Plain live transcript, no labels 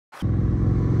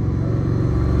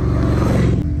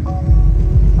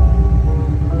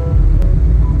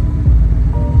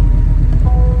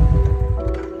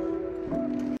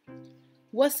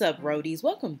What's up, roadies?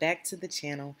 Welcome back to the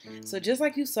channel. So just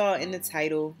like you saw in the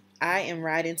title, I am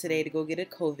riding today to go get a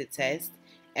COVID test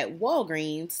at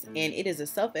Walgreens, and it is a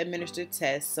self-administered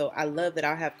test, so I love that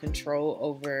I'll have control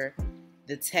over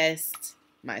the test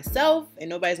myself and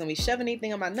nobody's gonna be shoving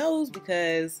anything on my nose,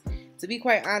 because to be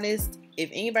quite honest, if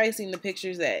anybody's seen the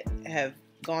pictures that have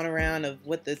gone around of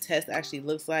what the test actually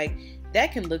looks like,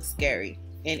 that can look scary.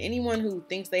 And anyone who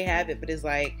thinks they have it but is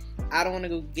like, I don't want to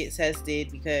go get tested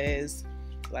because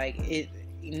like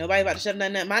nobody about to shove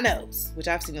nothing up my nose, which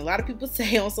I've seen a lot of people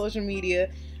say on social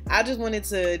media. I just wanted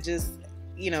to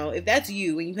if that's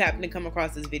you and you happen to come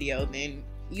across this video, then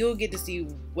you'll get to see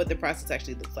what the process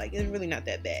actually looks like. It's really not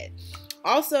that bad.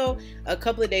 Also, a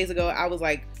couple of days ago, I was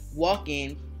like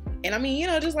walking, and I mean,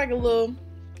 just like a little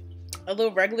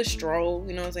regular stroll,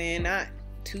 you know what I'm saying? Not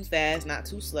too fast, not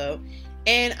too slow.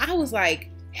 And I was like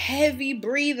heavy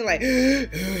breathing, like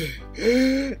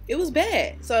it was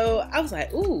bad. So I was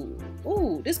like,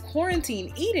 ooh, this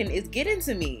quarantine eating is getting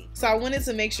to me. So I wanted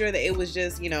to make sure that it was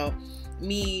just,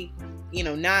 me,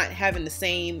 not having the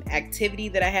same activity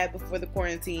that I had before the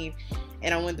quarantine.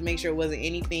 And I wanted to make sure it wasn't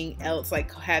anything else like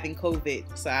having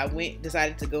COVID. So I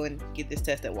decided to go and get this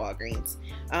test at Walgreens.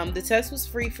 The test was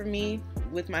free for me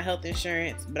with my health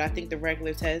insurance, but I think the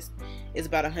regular test is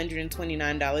about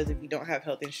 $129 if you don't have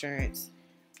health insurance.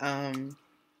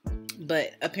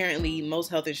 But apparently most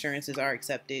health insurances are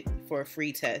accepted for a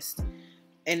free test.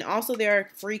 And also there are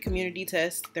free community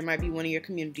tests. There might be one in your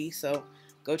community, so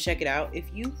go check it out if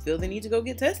you feel the need to go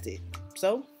get tested.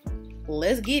 So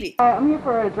let's get it. I'm here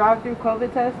for a drive-thru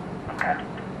COVID test.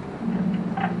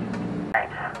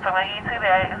 So I'm going to give you 2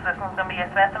 bags. This one's going to be a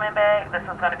specimen bag. This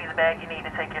one's going to be the bag you need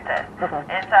to take your test. Okay.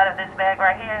 Inside of this bag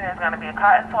right here, there's going to be a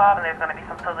cotton swab and there's going to be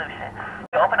some solution.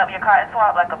 You open up your cotton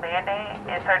swab like a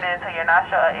Band-Aid, insert it into your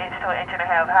nostril an inch to an inch and a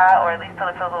half high, or at least till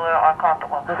it feels a little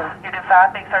uncomfortable. Okay. You do 5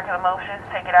 big circular motions,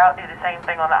 take it out, do the same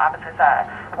thing on the opposite side.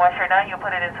 Once you're done, you'll put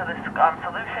it into the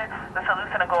solution. The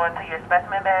solution will go into your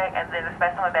specimen bag, and then the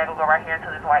specimen bag will go right here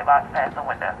into this white box past the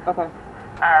window. Okay.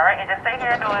 All right, and just stay here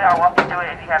and do it. I'll walk you through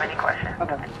it if you have any questions.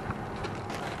 Okay.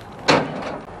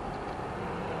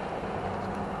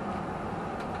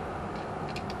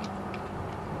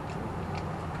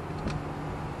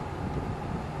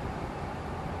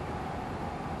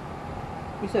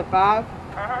 You said 5?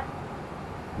 Mm-hmm.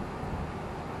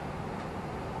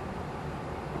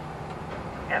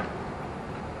 Yep.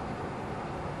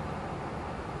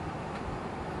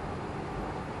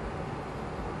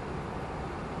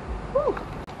 Whew.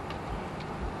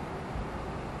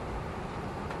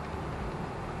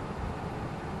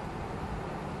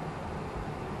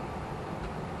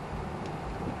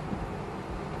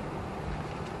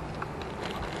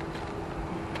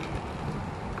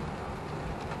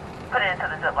 Put it into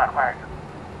the Ziploc bag.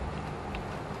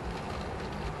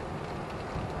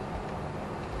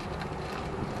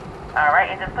 Alright,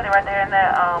 and just put it right there in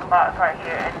that box right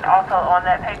here. And also on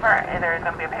that paper, there's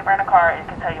going to be a paper and a card, and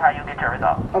it can tell you how you get your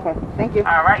results. Okay, thank you.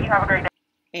 Alright, you have a great day.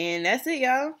 And that's it,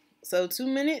 y'all. So 2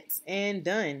 minutes and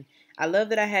done. I love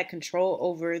that I had control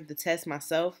over the test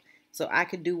myself, so I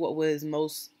could do what was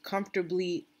most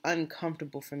comfortably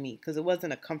uncomfortable for me, because it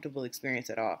wasn't a comfortable experience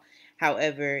at all.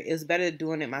 However, it was better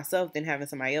doing it myself than having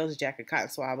somebody else jack a cotton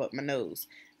swab up my nose.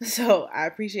 So I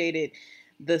appreciated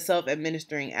the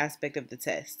self-administering aspect of the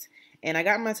test. And I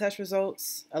got my test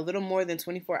results a little more than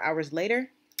 24 hours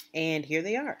later, and here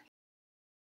they are.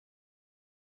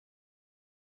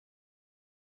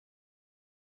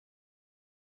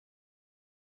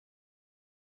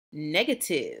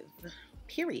 Negative,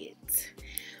 period.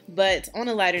 But on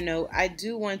a lighter note, I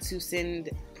do want to send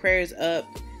prayers up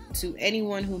to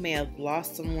anyone who may have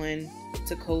lost someone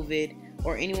to COVID,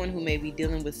 or anyone who may be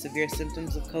dealing with severe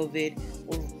symptoms of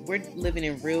COVID. We're living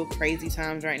in real crazy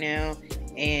times right now,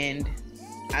 and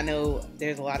I know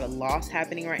there's a lot of loss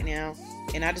happening right now,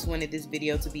 and I just wanted this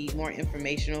video to be more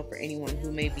informational for anyone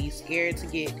who may be scared to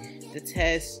get the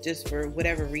test just for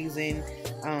whatever reason,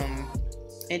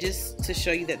 and just to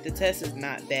show you that the test is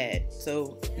not bad.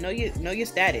 So know your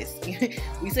status.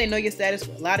 We say know your status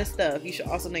for a lot of stuff. You should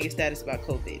also know your status about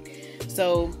COVID.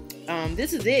 So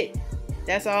this is it.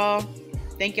 That's all.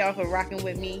 Thank y'all for rocking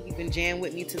with me. You can jam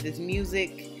with me to this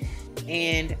music,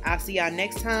 and I'll see y'all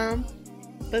next time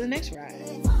for the next ride.